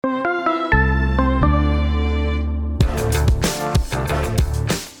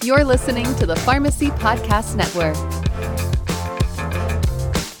You're listening to the Pharmacy Podcast Network.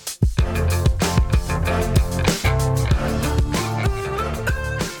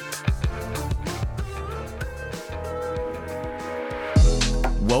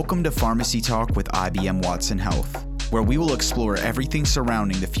 Welcome to Pharmacy Talk with IBM Watson Health, where we will explore everything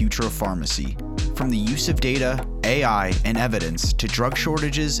surrounding the future of pharmacy, from the use of data, AI, and evidence to drug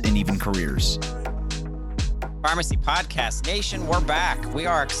shortages and even careers. Pharmacy Podcast Nation, we're back. We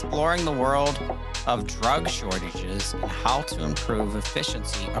are exploring the world of drug shortages and how to improve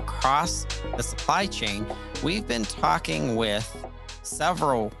efficiency across the supply chain. We've been talking with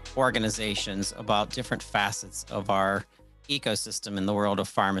several organizations about different facets of our ecosystem in the world of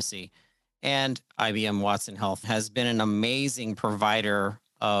pharmacy. And IBM Watson Health has been an amazing provider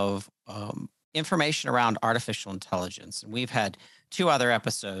of information around artificial intelligence. And we've had 2 other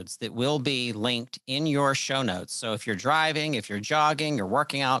episodes that will be linked in your show notes. So if you're driving, if you're jogging or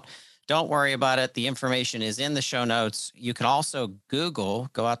working out, don't worry about it. The information is in the show notes. You can also go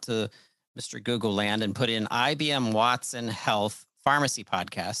out to Mr. Google land and put in IBM Watson Health Pharmacy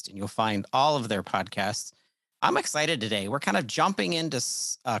Podcast, and you'll find all of their podcasts. I'm excited today. We're kind of jumping into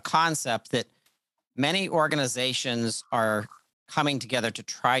a concept that many organizations are coming together to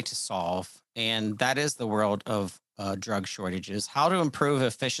try to solve, and that is the world of drug shortages, how to improve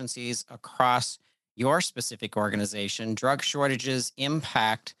efficiencies across your specific organization. Drug shortages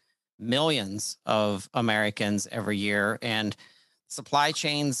impact millions of Americans every year, and supply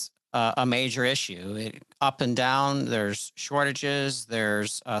chains a major issue. Up and down, there's shortages,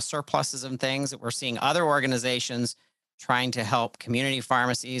 there's surpluses and things that we're seeing other organizations trying to help community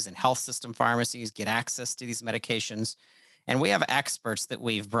pharmacies and health system pharmacies get access to these medications. And we have experts that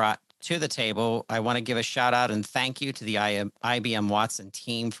we've brought to the table. I want to give a shout out and thank you to the IBM Watson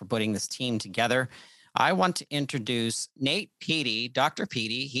team for putting this team together. I want to introduce Nate Peaty, Dr.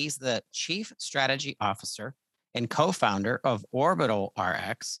 Peaty. He's the Chief Strategy Officer and co-founder of Orbital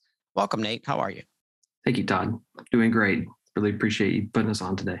RX. Welcome, Nate. How are you? Thank you, Todd. Doing great. Really appreciate you putting us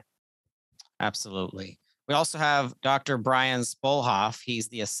on today. Absolutely. We also have Dr. Brian Spolhoff. He's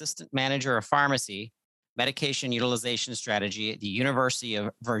the Assistant Manager of Pharmacy, Medication Utilization Strategy at the University of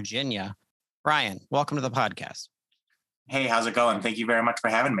Virginia. Brian, welcome to the podcast. Hey, how's it going? Thank you very much for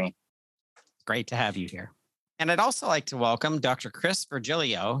having me. Great to have you here. And I'd also like to welcome Dr. Chris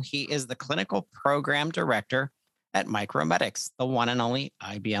Virgilio. He is the Clinical Program Director at Micromedics, the one and only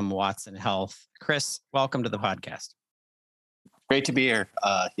IBM Watson Health. Chris, welcome to the podcast. Great to be here.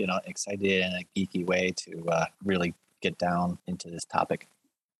 Excited in a geeky way to really get down into this topic.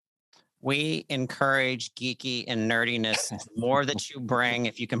 We encourage geeky and nerdiness. The more that you bring,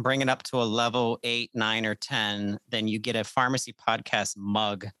 if you can bring it up to a level 8, 9, or 10, then you get a Pharmacy Podcast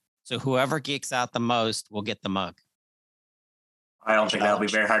mug. So whoever geeks out the most will get the mug. I don't think that'll be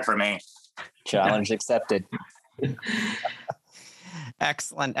very hard for me. Challenge accepted.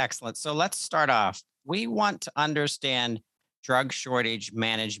 Excellent. So let's start off. We want to understand drug shortage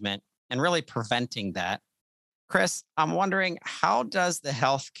management and really preventing that. Chris, I'm wondering, how does the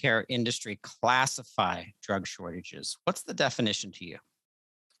healthcare industry classify drug shortages? What's the definition to you?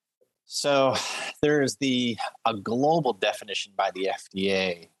 So there's a global definition by the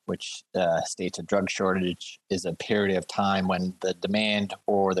FDA, which states a drug shortage is a period of time when the demand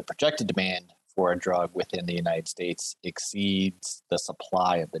or the projected demand for a drug within the United States exceeds the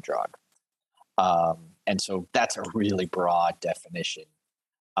supply of the drug. And so that's a really broad definition.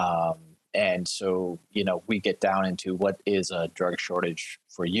 And so, we get down into what is a drug shortage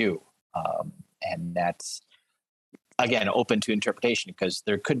for you. And that's, again, open to interpretation because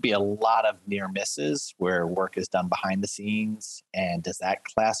there could be a lot of near misses where work is done behind the scenes. And does that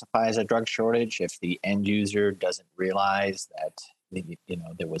classify as a drug shortage if the end user doesn't realize that,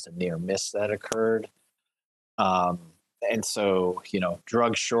 there was a near miss that occurred? And so,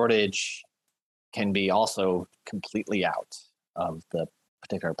 drug shortage can be also completely out of the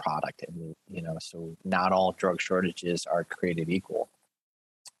particular product. And, so not all drug shortages are created equal.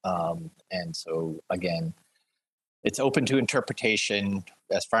 And so, again, it's open to interpretation.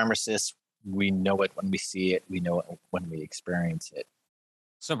 As pharmacists, we know it when we see it. We know it when we experience it.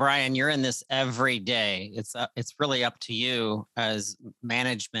 So, Brian, you're in this every day. It's really up to you as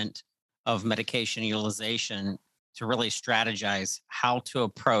management of medication utilization to really strategize how to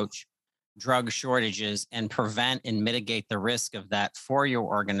approach drug shortages and prevent and mitigate the risk of that for your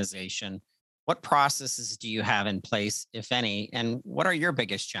organization. What processes do you have in place, if any, and what are your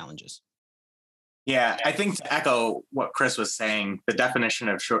biggest challenges? Yeah, I think to echo what Chris was saying, the definition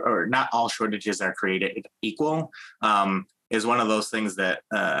of not all shortages are created equal is one of those things that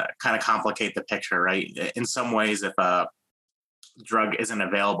kind of complicate the picture, right? In some ways, if a drug isn't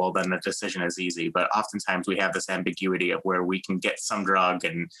available, then the decision is easy. But oftentimes we have this ambiguity of where we can get some drug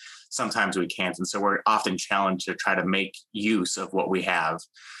and sometimes we can't. And so we're often challenged to try to make use of what we have.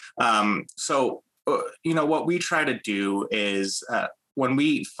 What we try to do is when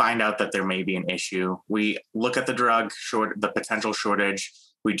we find out that there may be an issue, we look at the potential shortage.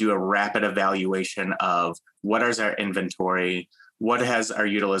 We do a rapid evaluation of what is our inventory, what has our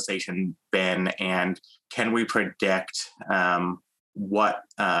utilization been, and can we predict not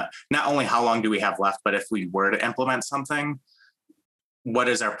only how long do we have left, but if we were to implement something, what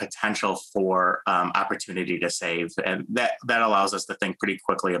is our potential for opportunity to save? And that allows us to think pretty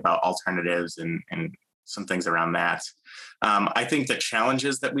quickly about alternatives and some things around that. I think the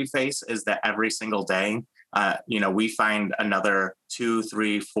challenges that we face is that every single day, we find another 2,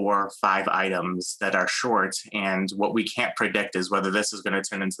 3, 4, 5 items that are short. And what we can't predict is whether this is going to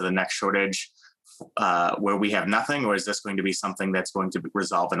turn into the next shortage where we have nothing, or is this going to be something that's going to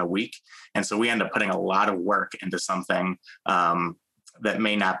resolve in a week? And so we end up putting a lot of work into something that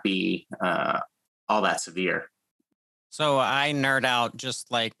may not be all that severe. So I nerd out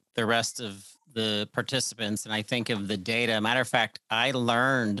just like the rest of the participants, and I think of the data. Matter of fact, I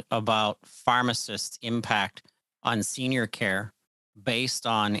learned about pharmacists' impact on senior care based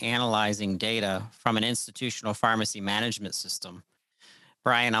on analyzing data from an institutional pharmacy management system.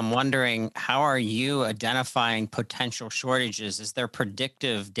 Brian, I'm wondering, how are you identifying potential shortages? Is there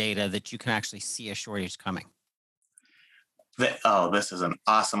predictive data that you can actually see a shortage coming? This is an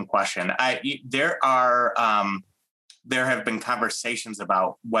awesome question. There have been conversations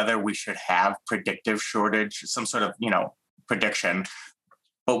about whether we should have predictive shortage, some sort of, prediction.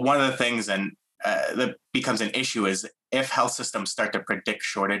 But one of the things that becomes an issue is if health systems start to predict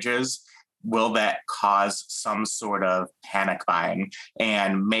shortages, will that cause some sort of panic buying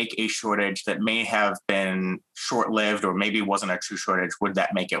and make a shortage that may have been short-lived or maybe wasn't a true shortage? Would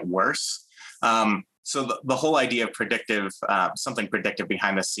that make it worse? So the whole idea of something predictive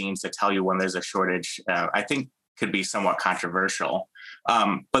behind the scenes to tell you when there's a shortage, I think could be somewhat controversial.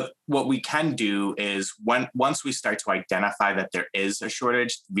 But what we can do is once we start to identify that there is a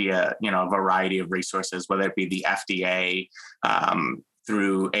shortage via, a variety of resources, whether it be the FDA,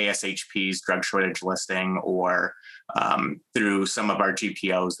 through ASHP's drug shortage listing, or through some of our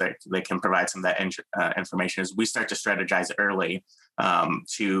GPOs that they can provide some of that information, is we start to strategize early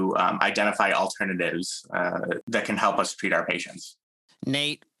to identify alternatives that can help us treat our patients.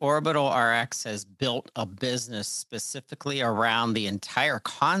 Nate, Orbital RX has built a business specifically around the entire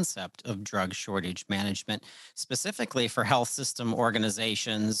concept of drug shortage management, specifically for health system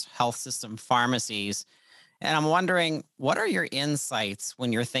organizations, health system pharmacies. And I'm wondering, what are your insights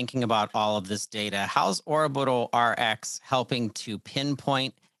when you're thinking about all of this data? How's Orbital RX helping to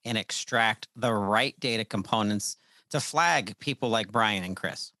pinpoint and extract the right data components to flag people like Brian and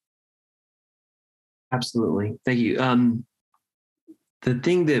Chris? Absolutely. Thank you. The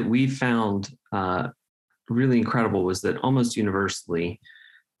thing that we found really incredible was that almost universally,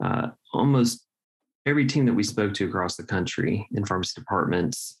 almost every team that we spoke to across the country in pharmacy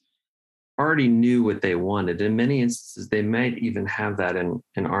departments already knew what they wanted. In many instances, they might even have that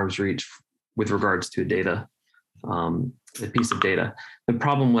in arm's reach with regards to a piece of data. The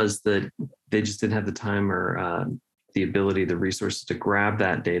problem was that they just didn't have the time or the ability, the resources to grab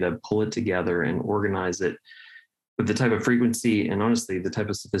that data, pull it together, and organize it with the type of frequency and honestly the type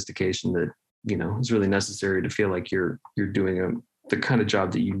of sophistication that is really necessary to feel like you're doing the kind of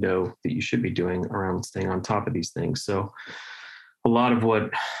job that that you should be doing around staying on top of these things. So a lot of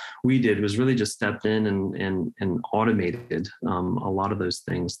what we did was really just stepped in and automated a lot of those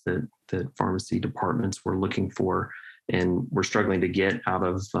things that pharmacy departments were looking for and were struggling to get out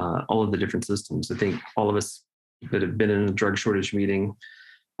of all of the different systems. I think all of us that have been in a drug shortage meeting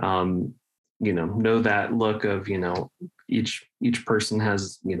know that look of, each person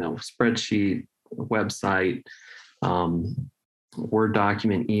has, spreadsheet, website, Word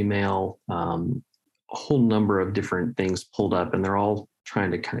document, email, a whole number of different things pulled up, and they're all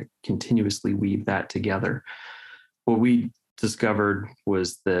trying to kind of continuously weave that together. What we discovered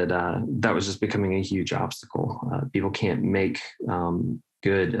was that that was just becoming a huge obstacle. People can't make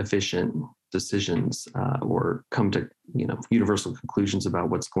good, efficient decisions or come to universal conclusions about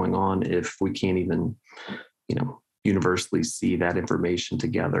what's going on if we can't even universally see that information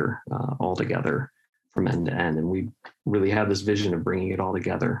together, all together from end to end. And we really have this vision of bringing it all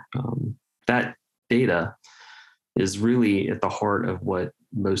together. That data is really at the heart of what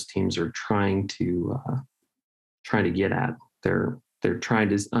most teams are trying to get at. They're trying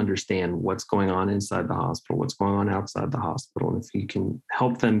to understand what's going on inside the hospital, what's going on outside the hospital. And if you can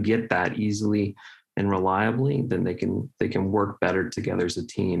help them get that easily and reliably, then they can work better together as a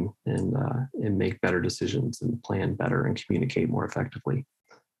team and make better decisions and plan better and communicate more effectively.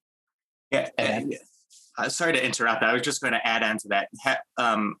 Yeah. Sorry to interrupt. I was just going to add on to that.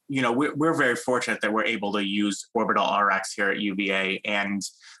 We're very fortunate that we're able to use Orbital RX here at UVA. And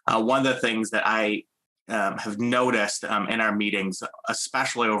one of the things that I have noticed in our meetings,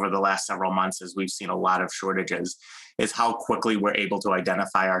 especially over the last several months, as we've seen a lot of shortages, is how quickly we're able to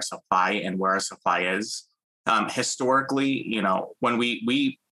identify our supply and where our supply is. Historically, when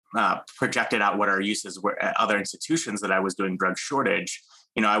we projected out what our uses were at other institutions that I was doing drug shortage,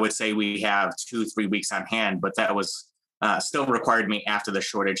 I would say we have 2-3 weeks on hand, but that was still required me after the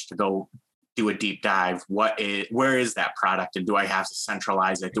shortage to go do a deep dive. Where is that product, and do I have to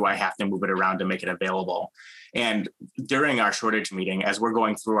centralize it? Do I have to move it around to make it available? And during our shortage meeting, as we're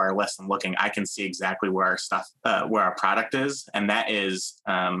going through our list and looking, I can see exactly where our product is, and that is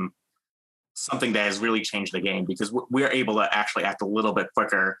something that has really changed the game, because we're able to actually act a little bit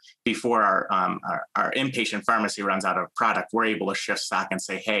quicker before our inpatient pharmacy runs out of product. We're able to shift stock and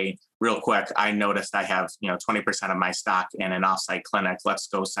say, hey, real quick, I noticed I have 20% of my stock in an offsite clinic. Let's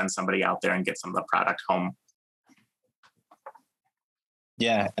go send somebody out there and get some of the product home.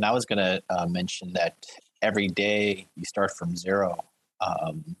 Yeah, and I was going to mention that every day you start from zero,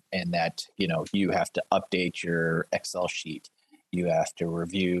 and that you have to update your Excel sheet. You have to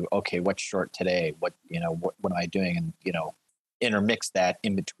review, okay, what's short today? What am I doing? And, intermix that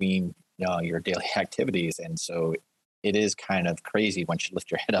in between, your daily activities. And so it is kind of crazy once you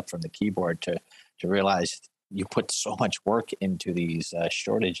lift your head up from the keyboard to realize you put so much work into these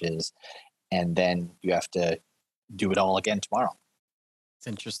shortages, and then you have to do it all again tomorrow. It's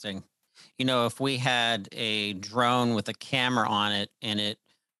interesting. If we had a drone with a camera on it and it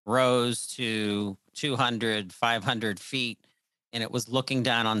rose to 200, 500 feet, and it was looking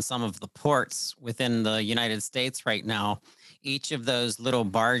down on some of the ports within the United States right now, each of those little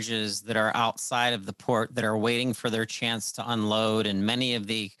barges that are outside of the port that are waiting for their chance to unload, and many of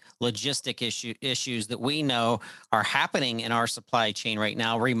the logistic issues that we know are happening in our supply chain right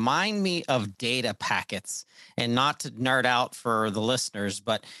now, remind me of data packets. And not to nerd out for the listeners,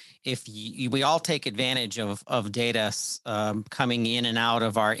 but if we all take advantage of data coming in and out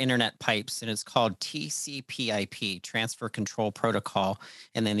of our internet pipes, and it's called TCP/IP, Transfer Control Protocol,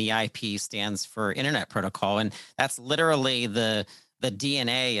 and then the IP stands for Internet Protocol, and that's literally the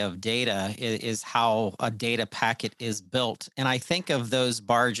DNA of data is how a data packet is built. And I think of those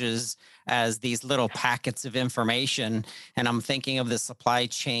barges as these little packets of information. And I'm thinking of the supply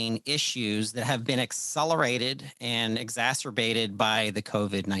chain issues that have been accelerated and exacerbated by the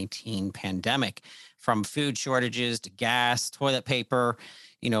COVID-19 pandemic, from food shortages to gas, toilet paper.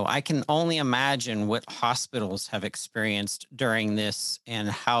 I can only imagine what hospitals have experienced during this and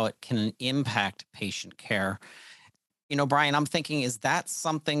how it can impact patient care. Brian, I'm thinking, is that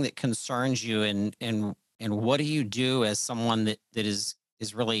something that concerns you, and what do you do as someone that is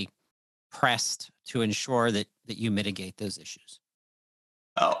really pressed to ensure that you mitigate those issues?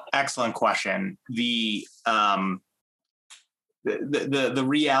 Oh, excellent question. The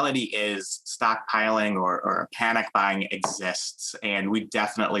reality is stockpiling or panic buying exists, and we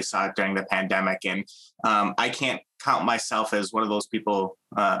definitely saw it during the pandemic. And I can't count myself as one of those people,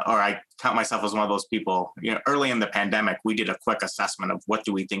 early in the pandemic, we did a quick assessment of what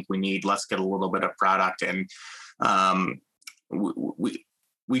do we think we need. Let's get a little bit of product, and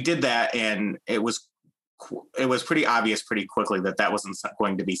we did that, and it was pretty obvious pretty quickly that wasn't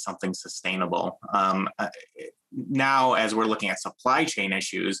going to be something sustainable. Now, as we're looking at supply chain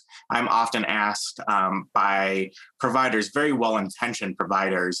issues, I'm often asked by providers, very well-intentioned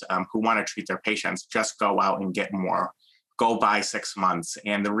providers who want to treat their patients, just go out and get more, go buy 6 months.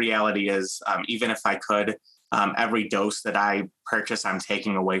 And the reality is, even if I could, every dose that I purchase, I'm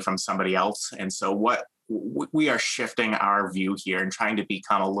taking away from somebody else. And so what we are shifting our view here and trying to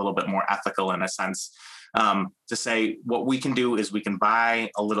become a little bit more ethical in a sense, to say what we can do is we can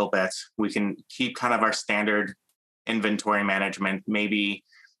buy a little bit, we can keep kind of our standard inventory management, maybe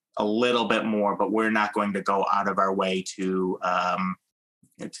a little bit more, but we're not going to go out of our way to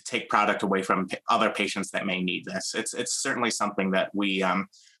take product away from other patients that may need this. It's certainly something that we are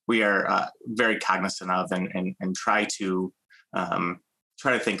very cognizant of, and try to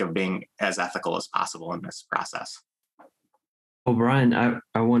think of being as ethical as possible in this process. Well, Brian,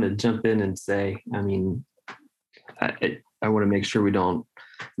 I want to jump in and say, I mean, I want to make sure we don't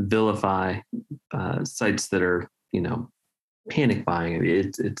vilify sites that are, panic buying.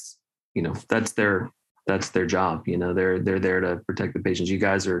 It's that's their job. They're there to protect the patients. You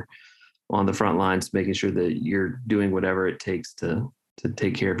guys are on the front lines, making sure that you're doing whatever it takes to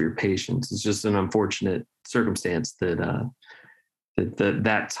take care of your patients. It's just an unfortunate circumstance that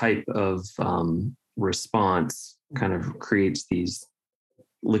that type of response kind of creates these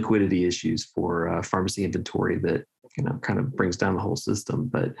liquidity issues for pharmacy inventory that kind of brings down the whole system.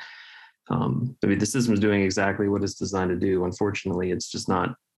 But the system is doing exactly what it's designed to do. Unfortunately, it's just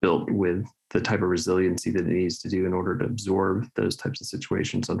not built with the type of resiliency that it needs to do in order to absorb those types of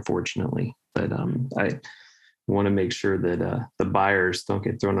situations, unfortunately. But I want to make sure that the buyers don't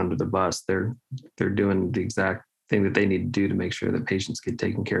get thrown under the bus. They're doing the exact thing that they need to do to make sure that patients get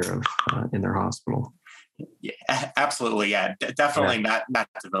taken care of in their hospital. Yeah, absolutely. Yeah, definitely not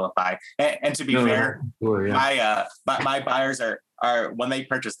to vilify. And to be fair, sure, yeah. my buyers are when they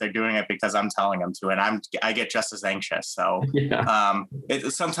purchase, they're doing it because I'm telling them to, and I get just as anxious. So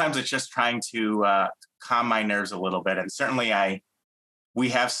sometimes it's just trying to calm my nerves a little bit. And certainly we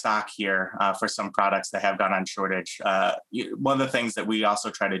have stock here for some products that have gone on shortage. One of the things that we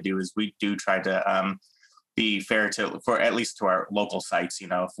also try to do is we do try to be fair for at least to our local sites.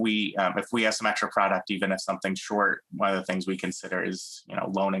 If we have some extra product, even if something's short, one of the things we consider is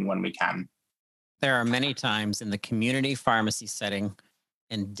loaning when we can. There are many times in the community pharmacy setting,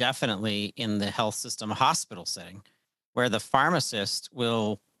 and definitely in the health system hospital setting, where the pharmacist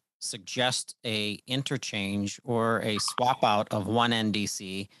will suggest a interchange or a swap out of one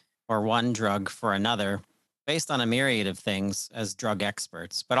NDC or one drug for another, based on a myriad of things as drug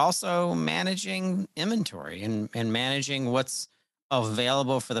experts, but also managing inventory and managing what's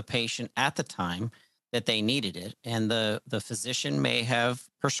available for the patient at the time that they needed it. And the physician may have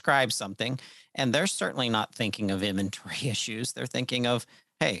prescribed something, and they're certainly not thinking of inventory issues. They're thinking of,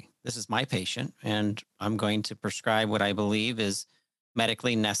 hey, this is my patient, and I'm going to prescribe what I believe is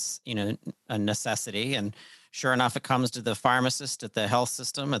medically a necessity. And sure enough, it comes to the pharmacist at the health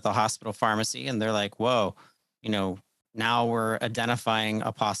system, at the hospital pharmacy, and they're like, whoa, now we're identifying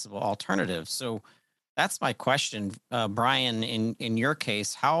a possible alternative. So that's my question, Brian. In your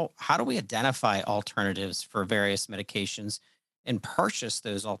case, how do we identify alternatives for various medications and purchase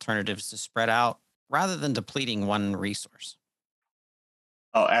those alternatives to spread out rather than depleting one resource?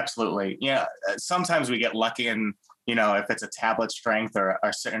 Oh, absolutely. Yeah. Sometimes we get lucky, and if it's a tablet strength or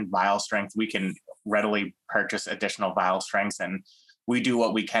a certain vial strength, we can readily purchase additional vial strengths, and we do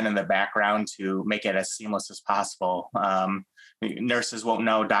what we can in the background to make it as seamless as possible. Nurses won't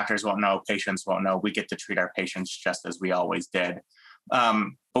know, doctors won't know, patients won't know. We get to treat our patients just as we always did.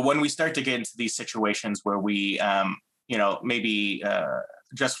 But when we start to get into these situations where we, maybe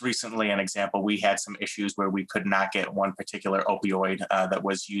just recently, an example, we had some issues where we could not get one particular opioid that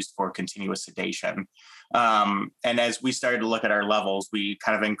was used for continuous sedation. And as we started to look at our levels, we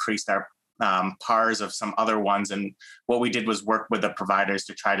kind of increased our PARs of some other ones. And what we did was work with the providers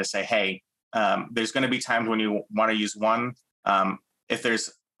to try to say, hey, there's going to be times when you want to use one. If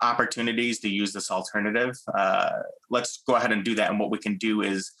there's opportunities to use this alternative, let's go ahead and do that. And what we can do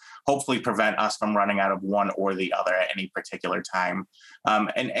is hopefully prevent us from running out of one or the other at any particular time.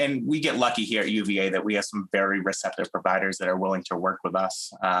 And we get lucky here at UVA that we have some very receptive providers that are willing to work with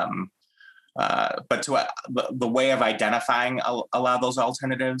us. But to the way of identifying a lot of those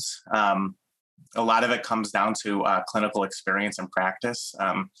alternatives, a lot of it comes down to clinical experience and practice.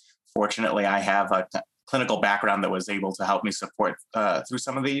 Fortunately, I have a clinical background that was able to help me support through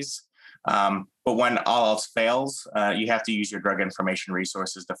some of these. But when all else fails, you have to use your drug information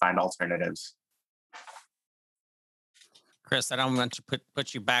resources to find alternatives. Chris, I don't want to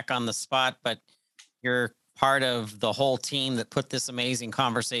put you back on the spot, but you're part of the whole team that put this amazing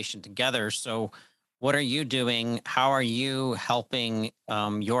conversation together. So what are you doing? How are you helping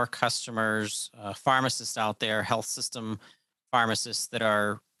your customers, pharmacists out there, health system pharmacists that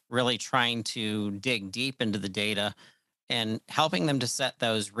are really trying to dig deep into the data and helping them to set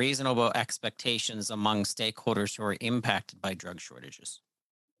those reasonable expectations among stakeholders who are impacted by drug shortages?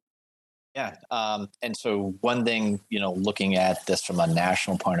 Yeah. And so one thing, looking at this from a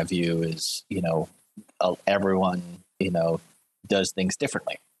national point of view is, everyone, does things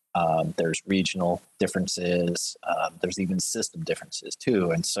differently. There's regional differences. There's even system differences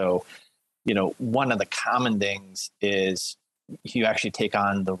too. And so, one of the common things is you actually take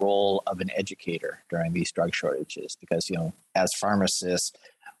on the role of an educator during these drug shortages because, as pharmacists,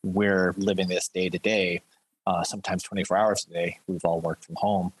 we're living this day to day, sometimes 24 hours a day. We've all worked from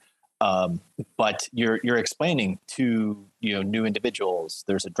home. But you're explaining to new individuals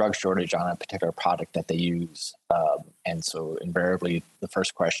there's a drug shortage on a particular product that they use, and so invariably the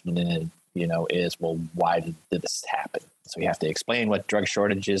first question is, well, why did this happen? So you have to explain what drug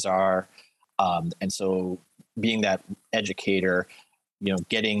shortages are, and so being that educator,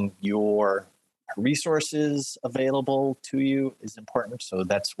 getting your resources available to you is important. So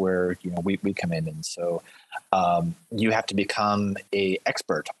that's where we come in, and so you have to become a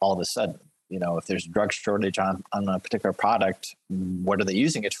expert all of a sudden. If there's a drug shortage on a particular product, what are they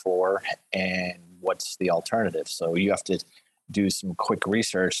using it for, and what's the alternative? So you have to do some quick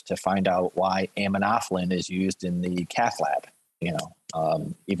research to find out why aminophylline is used in the cath lab.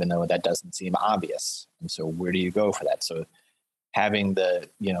 Even though that doesn't seem obvious, and so where do you go for that? So having the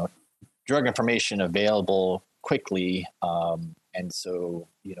drug information available quickly, and so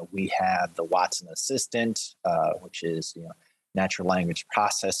we have the Watson Assistant, which is natural language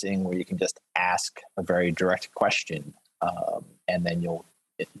processing, where you can just ask a very direct question, and then you'll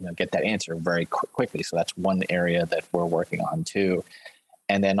get that answer very quickly. So that's one area that we're working on too,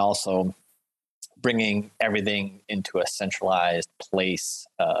 and then also bringing everything into a centralized place,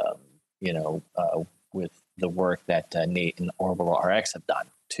 with the work that Nate and Orbital RX have done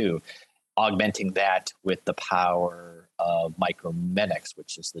too, augmenting that with the power of Micromedics,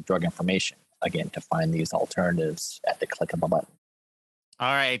 which is the drug information, again, to find these alternatives at the click of a button.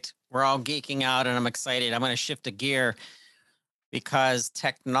 All right. We're all geeking out and I'm excited. I'm going to shift a gear because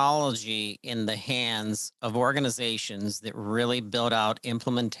technology in the hands of organizations that really build out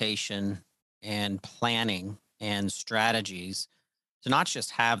implementation and planning and strategies to not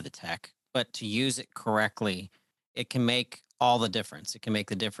just have the tech, but to use it correctly, it can make all the difference. It can make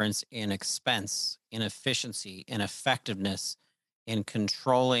the difference in expense, in efficiency, in effectiveness, in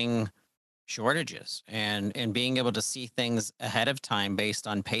controlling shortages and being able to see things ahead of time based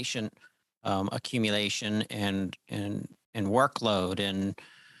on patient accumulation and workload and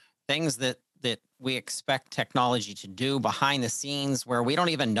things that we expect technology to do behind the scenes where we don't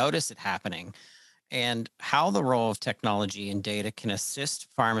even notice it happening, and how the role of technology and data can assist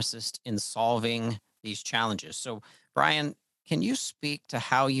pharmacists in solving these challenges. So, Brian, can you speak to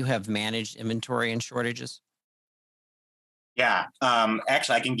how you have managed inventory and shortages? Yeah,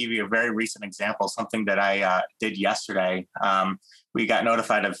 actually, I can give you a very recent example, something that I did yesterday. We got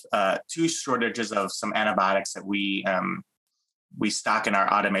notified of 2 shortages of some antibiotics that we stock in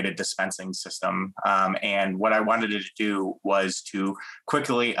our automated dispensing system. And what I wanted to do was to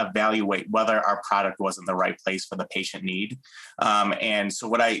quickly evaluate whether our product was in the right place for the patient need. And so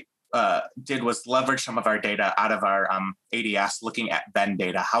what I did was leverage some of our data out of our ADS, looking at then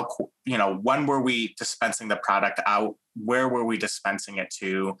data. How, when were we dispensing the product out? Where were we dispensing it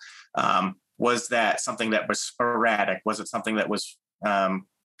to? Was that something that was sporadic? Was it something that was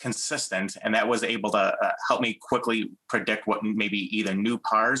consistent? And that was able to help me quickly predict what maybe either new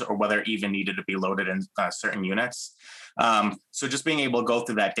PARs or whether it even needed to be loaded in certain units. So just being able to go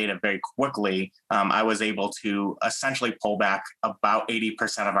through that data very quickly, I was able to essentially pull back about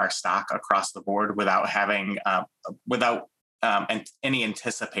 80% of our stock across the board without having, any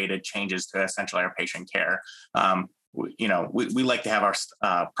anticipated changes to essentially our patient care. We like to have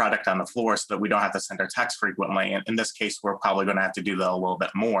our product on the floor so that we don't have to send our techs frequently. And in this case, we're probably going to have to do that a little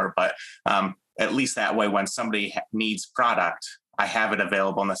bit more. But at least that way, when somebody needs product, I have it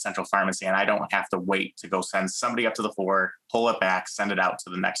available in the central pharmacy, and I don't have to wait to go send somebody up to the floor, pull it back, send it out to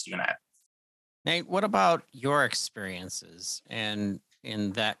the next unit. Nate, what about your experiences and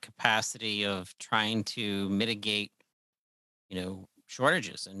in that capacity of trying to mitigate,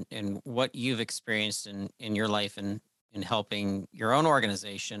 shortages and what you've experienced in your life and in helping your own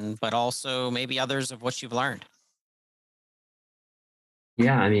organization, but also maybe others of what you've learned?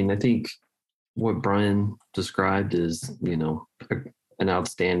 Yeah, I mean, I think what Brian described is, an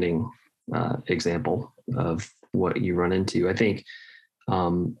outstanding example of what you run into. I think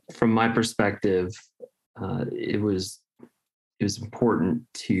from my perspective, it was important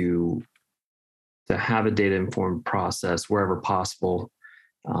to have a data informed process wherever possible.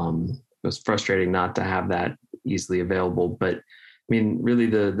 It was frustrating not to have that easily available, but I mean, really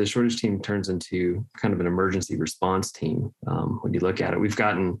the shortage team turns into kind of an emergency response team. When you look at it, we've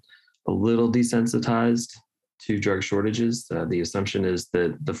gotten a little desensitized to drug shortages. The assumption is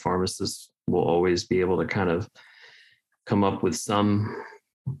that the pharmacists will always be able to kind of come up with some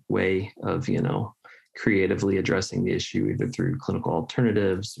way of, creatively addressing the issue, either through clinical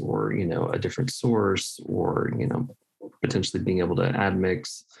alternatives or, a different source, or, potentially being able to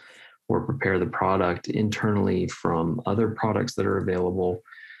admix or prepare the product internally from other products that are available.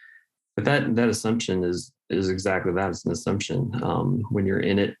 But that assumption is exactly that. It's an assumption. When you're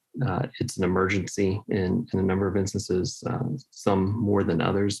in it, it's an emergency in a number of instances, some more than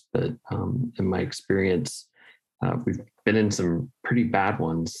others. But in my experience, we've been in some pretty bad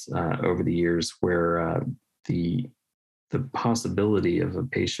ones over the years where the possibility of a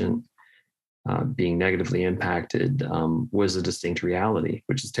patient being negatively impacted was a distinct reality,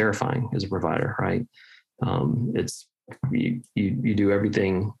 which is terrifying as a provider, right? It's you do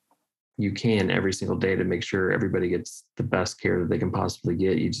everything you can every single day to make sure everybody gets the best care that they can possibly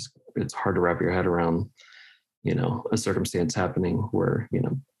get. It's hard to wrap your head around, a circumstance happening where,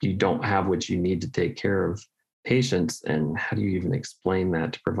 you don't have what you need to take care of patients. And how do you even explain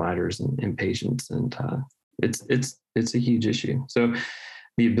that to providers and patients? And it's a huge issue. So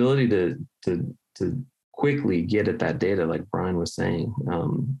the ability to quickly get at that data, like Brian was saying,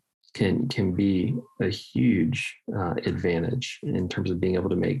 can be a huge advantage in terms of being able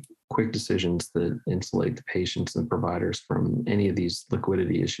to make quick decisions that insulate the patients and providers from any of these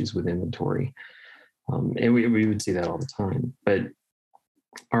liquidity issues with inventory. And we would see that all the time. But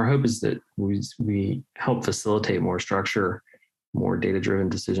our hope is that we help facilitate more structure, more data-driven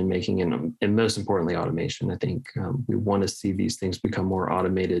decision-making, and most importantly, automation. I think we want to see these things become more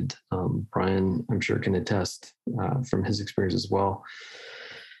automated. Brian, I'm sure, can attest from his experience as well,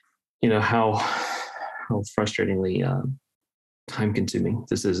 how frustratingly time-consuming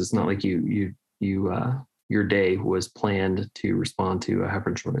this is. It's not like your day was planned to respond to a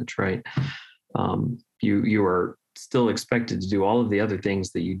heparin shortage, right? You are still expected to do all of the other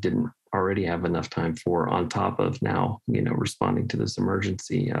things that you didn't already have enough time for, on top of now, responding to this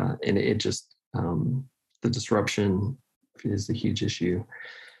emergency. And it just, the disruption is a huge issue.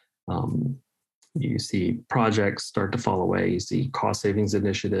 You see projects start to fall away. You see cost savings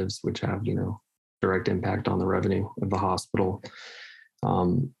initiatives, which have, direct impact on the revenue of the hospital,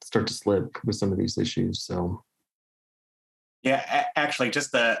 start to slip with some of these issues. So. Yeah, actually,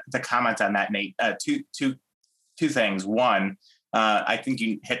 just the comment on that, Nate. Two things. One, I think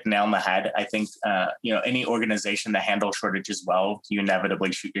you hit the nail on the head. I think any organization that handles shortages well, you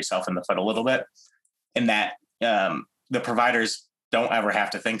inevitably shoot yourself in the foot a little bit. In that the providers don't ever have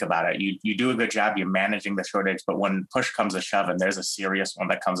to think about it. You do a good job. You're managing the shortage, but when push comes to shove and there's a serious one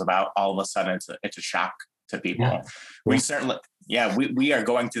that comes about, all of a sudden it's a shock to people. Yeah. We certainly, we are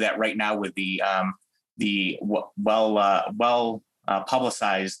going through that right now with the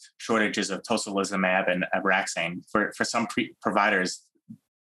publicized shortages of tocilizumab and Abraxane. For some providers,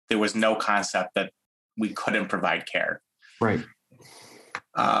 there was no concept that we couldn't provide care. Right.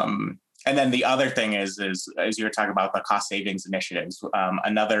 And then the other thing is as you were talking about the cost savings initiatives,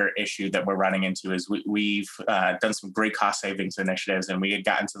 another issue that we're running into is we've done some great cost savings initiatives, and we had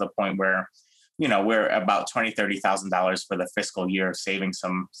gotten to the point where we're about $20,000-$30,000 for the fiscal year of saving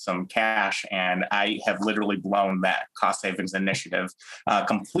some cash. And I have literally blown that cost savings initiative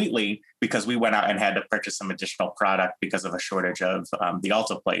completely because we went out and had to purchase some additional product because of a shortage of the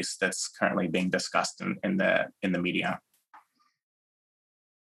Alteplase that's currently being discussed in the media.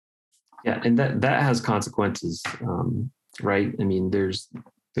 Yeah, and that has consequences, right? I mean,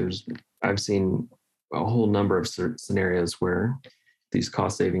 I've seen a whole number of scenarios where these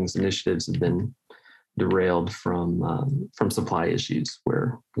cost savings initiatives have been derailed from supply issues,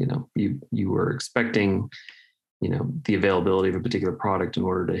 where you were expecting the availability of a particular product in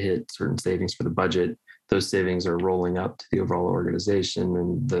order to hit certain savings for the budget. Those savings are rolling up to the overall organization,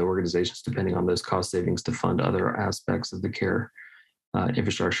 and the organization's depending on those cost savings to fund other aspects of the care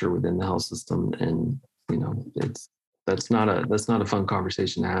infrastructure within the health system. And that's not a fun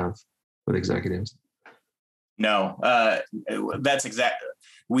conversation to have with executives. No, that's exactly.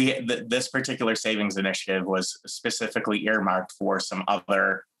 This particular savings initiative was specifically earmarked for some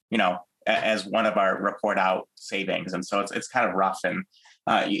other, as one of our report out savings, and so it's kind of rough. And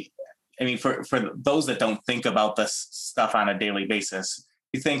for those that don't think about this stuff on a daily basis,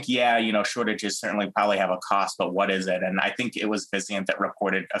 you think, shortages certainly probably have a cost, but what is it? And I think it was Vizient that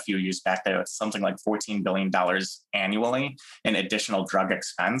reported a few years back that it's something like $14 billion annually in additional drug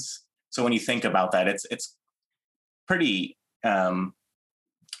expense. So when you think about that, it's pretty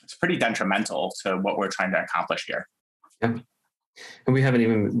detrimental to what we're trying to accomplish here. Yeah, and we haven't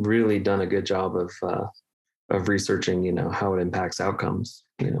even really done a good job of researching, how it impacts outcomes.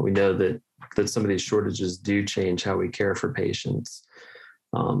 We know that some of these shortages do change how we care for patients.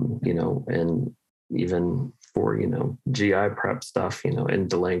 And even for, GI prep stuff, and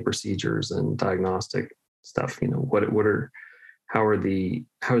delaying procedures and diagnostic stuff, how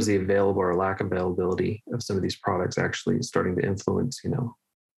is the available or lack of availability of some of these products actually starting to influence,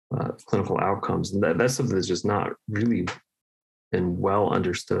 clinical outcomes? And that's something that's just not really been well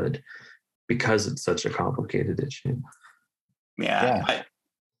understood because it's such a complicated issue. Yeah.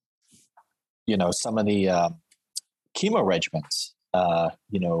 Some of the chemo regimens,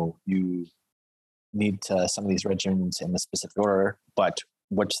 you need some of these regimens in the specific order, but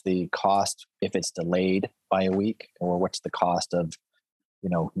what's the cost if it's delayed by a week, or what's the cost of,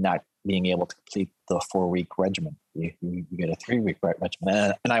 not being able to complete the 4-week regimen. You get a 3-week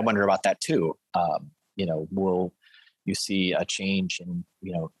regimen, and I wonder about that too. Will you see a change in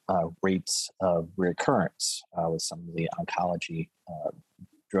rates of recurrence with some of the oncology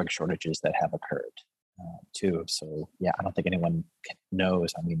drug shortages that have occurred too? So yeah, I don't think anyone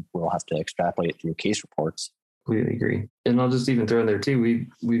knows. I mean, we'll have to extrapolate it through case reports. Completely agree. And I'll just even throw in there too,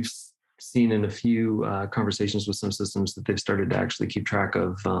 we've seen in a few conversations with some systems that they've started to actually keep track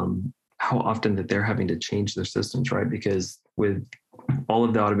of how often that they're having to change their systems, right? Because with all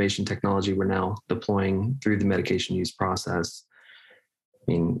of the automation technology we're now deploying through the medication use process,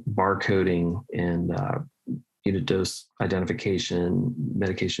 I mean, barcoding and unit dose identification,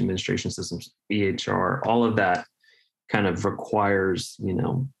 medication administration systems, EHR, all of that kind of requires,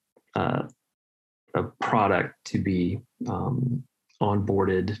 a product to be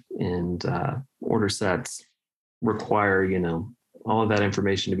onboarded, and order sets require, all of that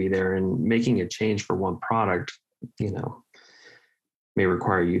information to be there, and making a change for one product, may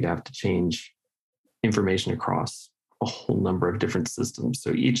require you to have to change information across a whole number of different systems.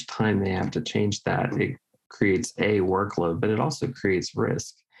 So each time they have to change that, it creates a workload, but it also creates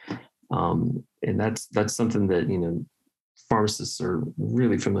risk. And that's something that, pharmacists are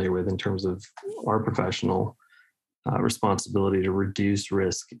really familiar with in terms of our professional responsibility to reduce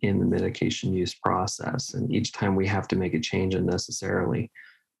risk in the medication use process. And each time we have to make a change unnecessarily,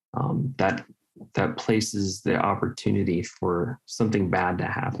 that places the opportunity for something bad to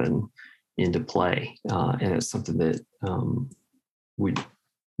happen into play. And it's something that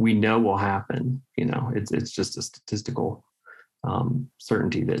we know will happen. It's just a statistical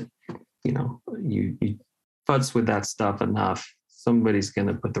certainty that, you futz with that stuff enough, somebody's going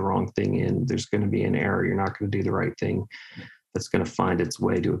to put the wrong thing in. There's going to be an error. You're not going to do the right thing. That's going to find its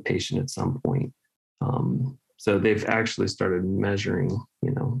way to a patient at some point. So they've actually started measuring,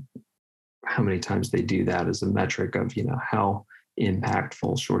 how many times they do that as a metric of, how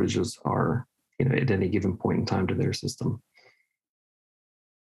impactful shortages are, at any given point in time to their system.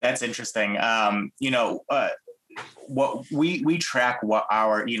 That's interesting. What we track what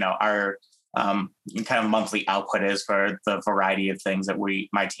our kind of monthly output is for the variety of things that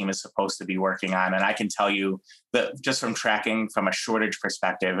my team is supposed to be working on. And I can tell you that just from tracking from a shortage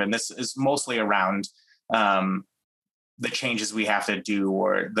perspective, and this is mostly around the changes we have to do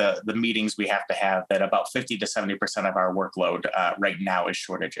or the meetings we have to have, that about 50 to 70% of our workload right now is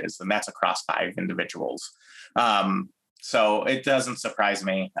shortages. And that's across 5 individuals. So it doesn't surprise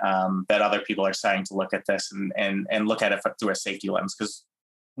me that other people are starting to look at this and look at it through a safety lens, because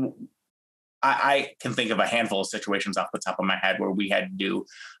I can think of a handful of situations off the top of my head where we had to do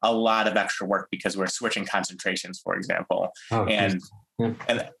a lot of extra work because we're switching concentrations, for example. And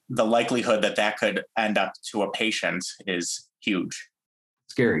the likelihood that could end up to a patient is huge.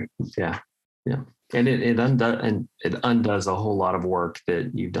 Scary. Yeah. And it undoes a whole lot of work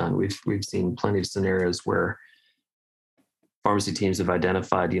that you've done. We've seen plenty of scenarios where pharmacy teams have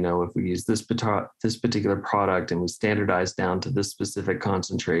identified, if we use this particular product and we standardize down to this specific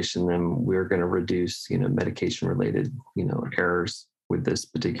concentration, then we're going to reduce, medication related, errors with this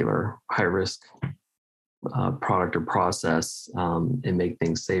particular high risk product or process, and make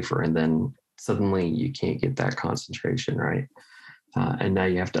things safer. And then suddenly you can't get that concentration, right? And now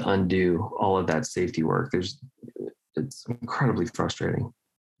you have to undo all of that safety work. It's incredibly frustrating.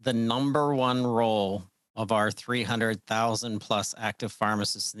 The number one role of our 300,000 plus active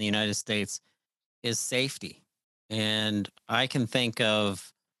pharmacists in the United States is safety. And I can think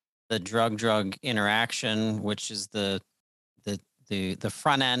of the drug-drug interaction, which is the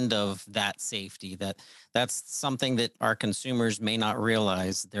front end of that safety. That's something that our consumers may not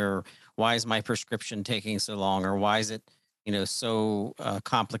realize. Why is my prescription taking so long, or why is it, so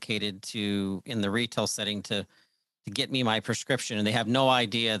complicated in the retail setting to get me my prescription? And they have no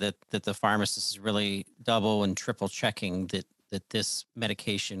idea that the pharmacist is really double and triple checking that this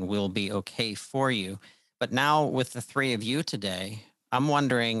medication will be okay for you. But now with the 3 of you today, I'm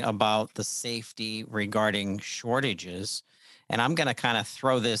wondering about the safety regarding shortages. And I'm going to kind of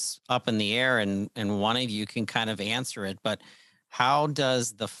throw this up in the air, and one of you can kind of answer it. But how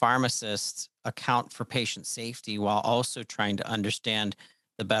does the pharmacist account for patient safety while also trying to understand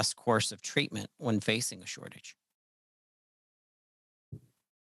the best course of treatment when facing a shortage?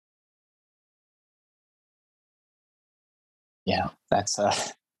 Yeah, that's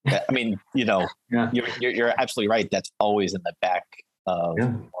you're absolutely right. That's always in the back of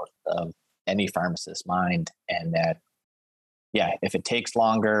any pharmacist's mind. And that, if it takes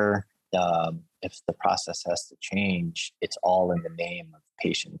longer, if the process has to change, it's all in the name of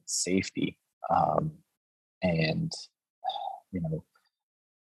patient safety. And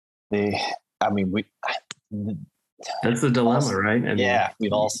I mean, That's the dilemma, right? I mean,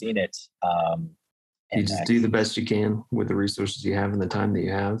 we've all seen it. You just do the best you can with the resources you have and the time that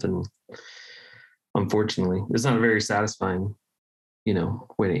you have. And unfortunately, it's not a very satisfying,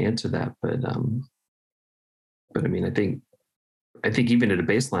 way to answer that. But I mean, I think even at a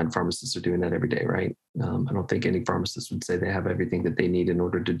baseline, pharmacists are doing that every day, right? I don't think any pharmacist would say they have everything that they need in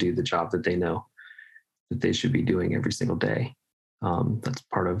order to do the job that they know that they should be doing every single day. That's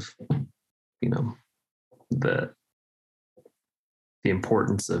part of, the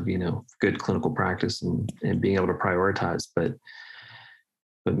importance of, good clinical practice and being able to prioritize.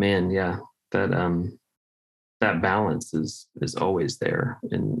 But man, yeah, that balance is always there.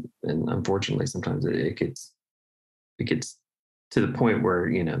 And unfortunately, sometimes it gets to the point where,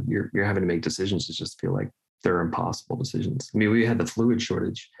 you're having to make decisions that just feel like they're impossible decisions. I mean, we had the fluid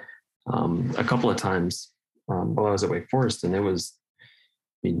shortage a couple of times while I was at Wake Forest, and it was,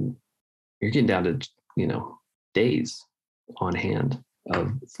 you're getting down to, days on hand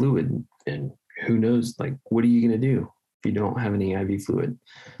of fluid, and who knows, like, what are you going to do if you don't have any IV fluid?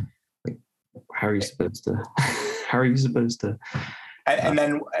 Like, how are you supposed to and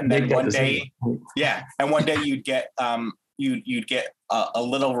then one day, and one day you'd get you'd get a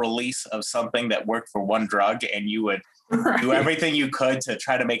little release of something that worked for one drug, and you would do everything you could to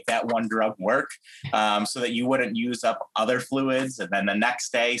try to make that one drug work, so that you wouldn't use up other fluids. And then the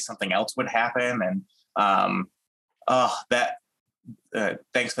next day something else would happen. And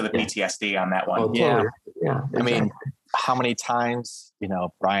thanks for the PTSD on that one. Oh, totally. Yeah. Exactly. I mean, how many times,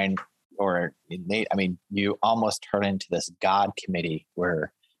 Brian or Nate, I mean, you almost turn into this God committee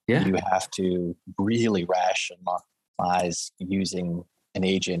where you have to really rationalize using an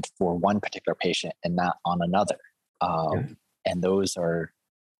agent for one particular patient and not on another. And those are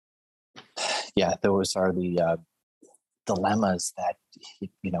the dilemmas that,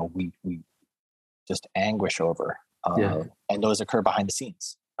 we just anguish over. And those occur behind the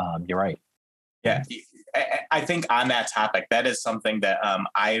scenes. You're right. Yeah. I think on that topic, that is something that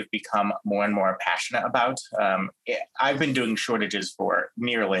I've become more and more passionate about. I've been doing shortages for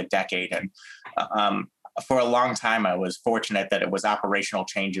nearly a decade. And for a long time, I was fortunate that it was operational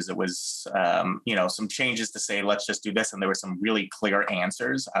changes. It was, some changes to say, let's just do this. And there were some really clear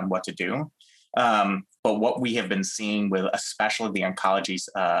answers on what to do. But what we have been seeing with especially the oncology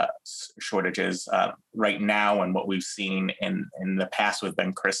shortages right now, and what we've seen in the past with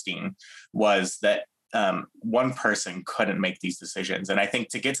Ben Christine, was that one person couldn't make these decisions. And I think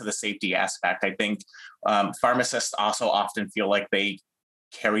to get to the safety aspect, I think pharmacists also often feel like they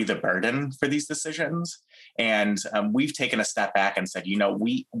carry the burden for these decisions. And we've taken a step back and said,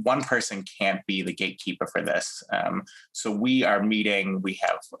 one person can't be the gatekeeper for this. So we are meeting, we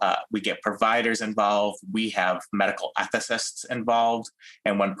get providers involved, we have medical ethicists involved.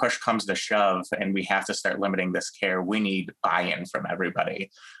 And when push comes to shove and we have to start limiting this care, we need buy-in from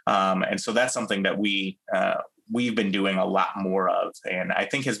everybody. And so that's something that we've been doing a lot more of, and I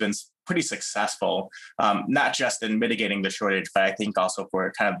think has been pretty successful, not just in mitigating the shortage, but I think also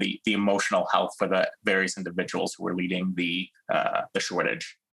for kind of the emotional health for the various individuals who are leading the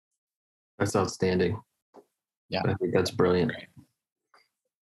shortage. That's outstanding. Yeah, I think that's brilliant. Great.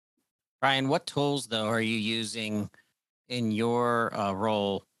 Brian, what tools though are you using in your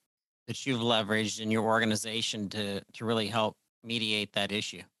role that you've leveraged in your organization to really help mediate that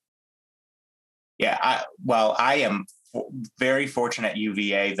issue? Yeah, I am very fortunate at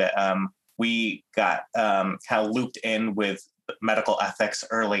UVA that we got kind of looped in with medical ethics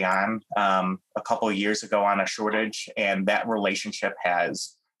early on a couple of years ago on a shortage, and that relationship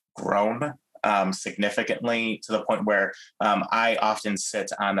has grown significantly to the point where I often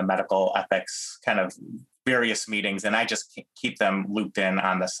sit on the medical ethics kind of various meetings, and I just keep them looped in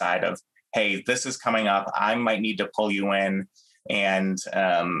on the side of, hey, this is coming up. I might need to pull you in and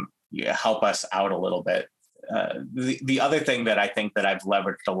help us out a little bit. The other thing that I think that I've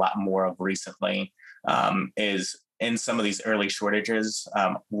leveraged a lot more of recently is in some of these early shortages,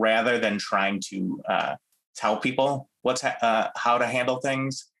 rather than trying to tell people how to handle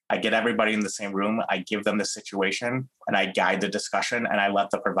things, I get everybody in the same room, I give them the situation, and I guide the discussion, and I let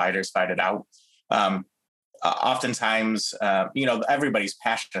the providers fight it out. Oftentimes, everybody's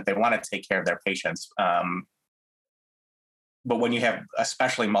passionate. They want to take care of their patients. But when you have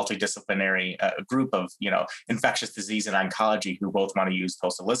especially multidisciplinary group of, infectious disease and oncology who both want to use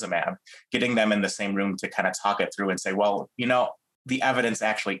tocilizumab, getting them in the same room to kind of talk it through and say, well, the evidence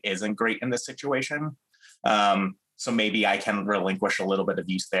actually isn't great in this situation. So maybe I can relinquish a little bit of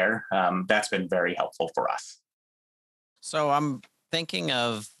use there. That's been very helpful for us. So I'm thinking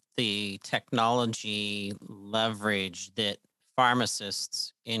of the technology leverage that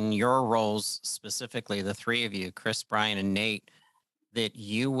pharmacists in your roles, specifically the three of you, Chris, Brian, and Nate, that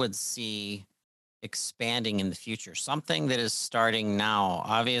you would see expanding in the future? Something that is starting now.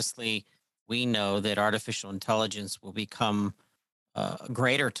 Obviously, we know that artificial intelligence will become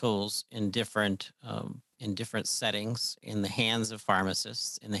greater tools in different settings, in the hands of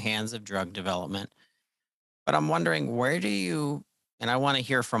pharmacists, in the hands of drug development. But I'm wondering, where do you, and I want to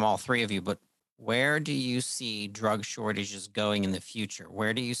hear from all three of you, but where do you see drug shortages going in the future?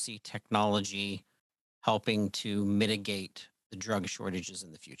 Where do you see technology helping to mitigate the drug shortages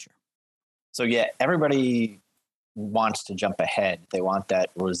in the future? So yeah, everybody wants to jump ahead. They want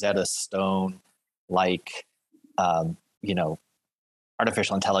that Rosetta Stone, like, you know,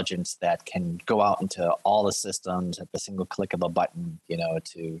 artificial intelligence that can go out into all the systems at the single click of a button,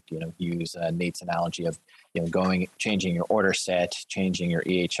 to, use Nate's analogy of, changing your order set, changing your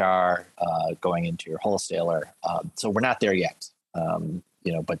EHR, going into your wholesaler. So we're not there yet,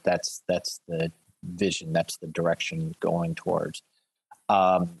 but that's the vision, that's the direction going towards.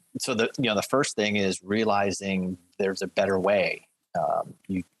 So the first thing is realizing there's a better way.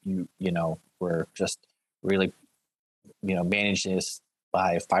 We're just really, managing this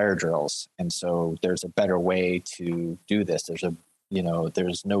by fire drills. And so there's a better way to do this.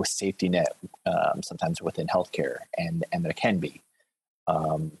 There's no safety net sometimes within healthcare, and there can be.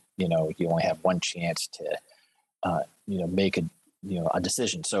 You only have one chance to, make a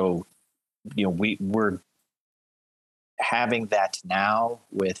decision. So, we're having that now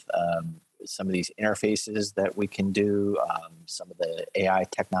with some of these interfaces that we can do, some of the AI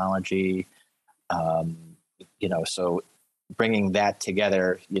technology, so bringing that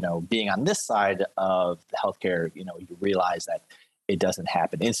together, being on this side of the healthcare, you realize that it doesn't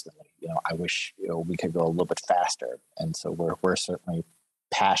happen instantly. I wish we could go a little bit faster, and so we're certainly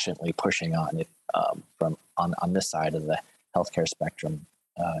passionately pushing on it on this side of the healthcare spectrum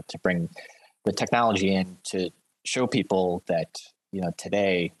to bring the technology in to show people that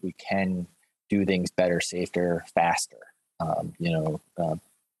today we can do things better, safer, faster.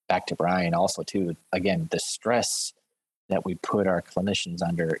 Back to Brian also too. Again, the stress that we put our clinicians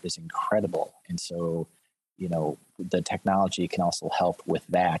under is incredible. And so, the technology can also help with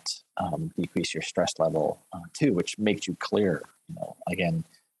that, decrease your stress level too, which makes you clear. Again,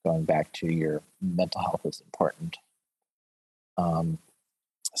 going back to your mental health is important.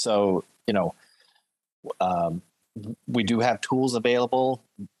 We do have tools available.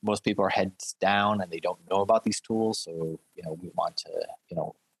 Most people are heads down and they don't know about these tools. So, we want to,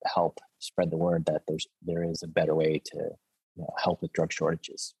 help spread the word that there is a better way to help with drug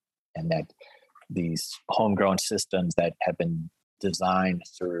shortages, and that these homegrown systems that have been designed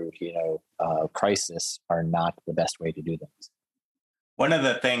through crisis are not the best way to do things. One of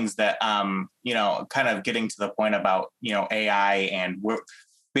the things that kind of getting to the point about AI, and we're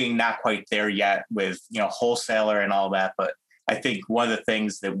being not quite there yet with wholesaler and all that, but I think one of the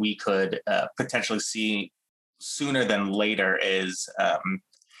things that we could potentially see sooner than later is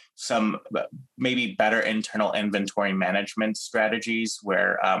some maybe better internal inventory management strategies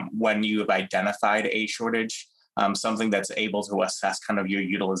where when you have identified a shortage, something that's able to assess kind of your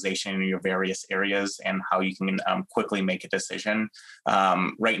utilization in your various areas and how you can quickly make a decision.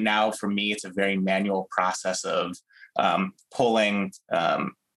 Right now, for me, it's a very manual process of pulling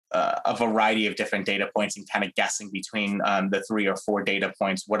a variety of different data points and kind of guessing between the 3 or 4 data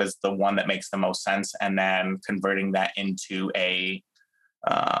points, what is the one that makes the most sense, and then converting that into an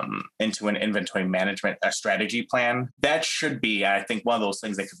inventory management strategy plan. That should be, I think, one of those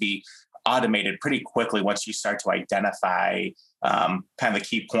things that could be automated pretty quickly once you start to identify kind of the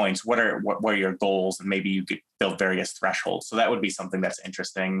key points. What are your goals, and maybe you could build various thresholds. So that would be something that's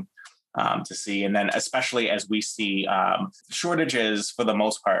interesting to see. And then especially as we see shortages for the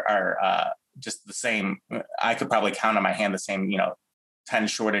most part are just the same. I could probably count on my hand the same, 10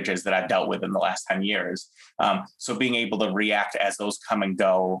 shortages that I've dealt with in the last 10 years. So being able to react as those come and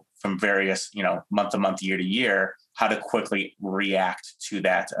go from various, month to month, year to year, how to quickly react to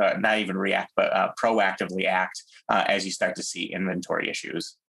that, not even react, but proactively act as you start to see inventory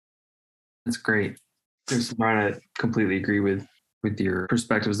issues. That's great. Chris, Brian, I completely agree with your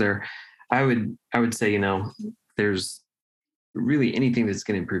perspectives there. I would say, there's really anything that's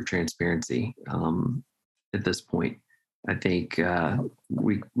going to improve transparency at this point. I think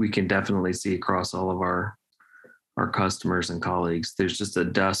we can definitely see across all of our customers and colleagues, there's just a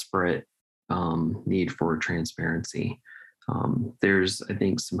desperate need for transparency. There's, I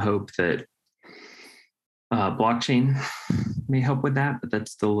think, some hope that blockchain may help with that, but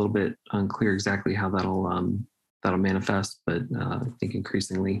that's still a little bit unclear exactly how that'll manifest. But I think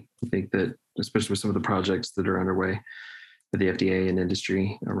increasingly, I think that especially with some of the projects that are underway, the FDA and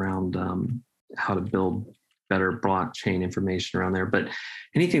industry around how to build better blockchain information around there. But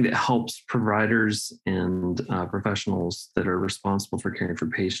anything that helps providers and professionals that are responsible for caring for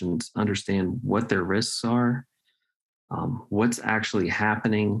patients understand what their risks are, what's actually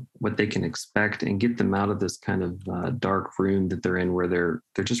happening, what they can expect, and get them out of this kind of dark room that they're in, where they're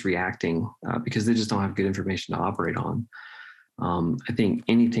just reacting because they just don't have good information to operate on. I think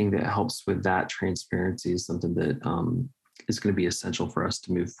anything that helps with that transparency is something that is going to be essential for us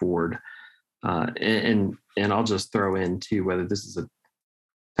to move forward. And I'll just throw in too, whether this is a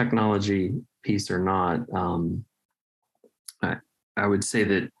technology piece or not, I would say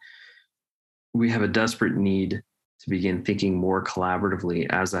that we have a desperate need to begin thinking more collaboratively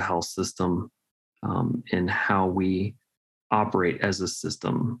as a health system in how we operate as a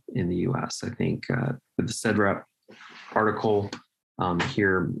system in the U.S. I think with the CEDRAP article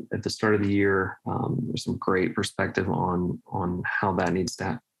here at the start of the year, there's some great perspective on how that needs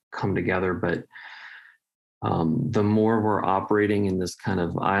to come together. But the more we're operating in this kind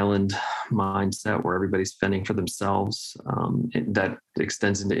of island mindset where everybody's fending for themselves, that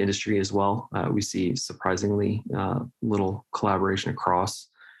extends into industry as well. We see surprisingly little collaboration across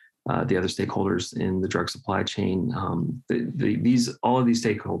the other stakeholders in the drug supply chain. All of these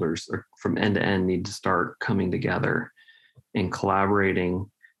stakeholders are, from end to end, need to start coming together and collaborating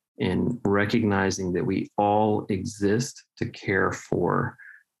and recognizing that we all exist to care for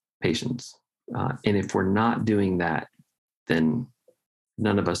patients. And if we're not doing that, then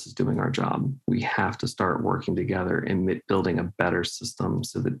none of us is doing our job. We have to start working together and building a better system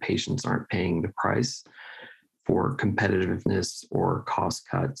so that patients aren't paying the price for competitiveness or cost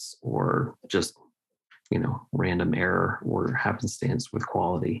cuts or just, random error or happenstance with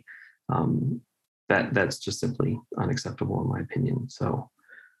quality. That's just simply unacceptable in my opinion. So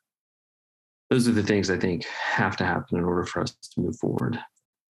those are the things I think have to happen in order for us to move forward.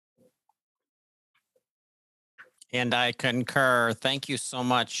 And I concur. Thank you so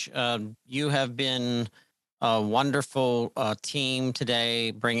much. You have been a wonderful team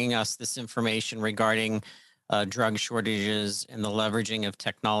today, bringing us this information regarding drug shortages and the leveraging of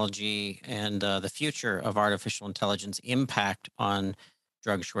technology and the future of artificial intelligence impact on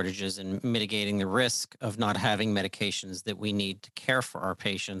drug shortages and mitigating the risk of not having medications that we need to care for our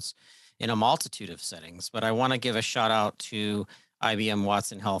patients in a multitude of settings. But I want to give a shout out to IBM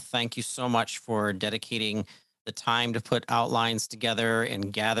Watson Health. Thank you so much for dedicating the time to put outlines together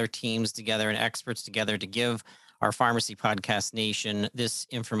and gather teams together and experts together to give our Pharmacy Podcast Nation this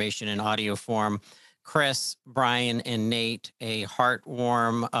information in audio form. Chris, Brian, and Nate, a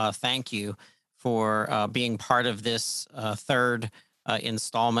heartwarm thank you for being part of this third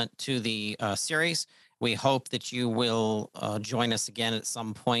installment to the series. We hope that you will join us again at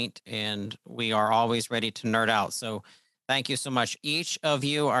some point, and we are always ready to nerd out. So thank you so much. Each of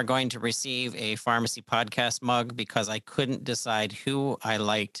you are going to receive a Pharmacy Podcast mug because I couldn't decide who I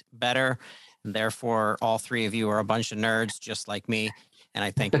liked better. And therefore, all three of you are a bunch of nerds just like me. And I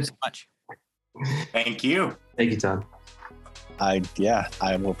thank you so much. Thank you. Thank you, Todd. I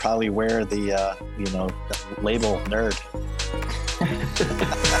will probably wear the, the label nerd.